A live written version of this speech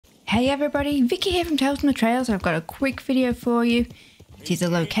Hey everybody, Vicky here from Tales from the Trails. I've got a quick video for you. It is a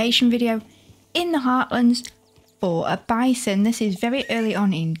location video in the Heartlands for a bison. This is very early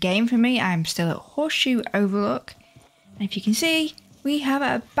on in game for me. I'm still at Horseshoe Overlook. And if you can see, we have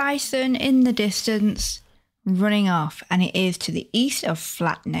a bison in the distance running off, and it is to the east of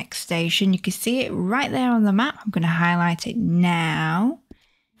Flatneck Station. You can see it right there on the map. I'm going to highlight it now.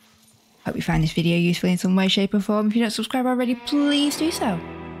 Hope you find this video useful in some way, shape or form. If you don't subscribe already, please do so.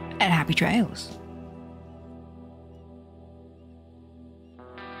 And happy trails.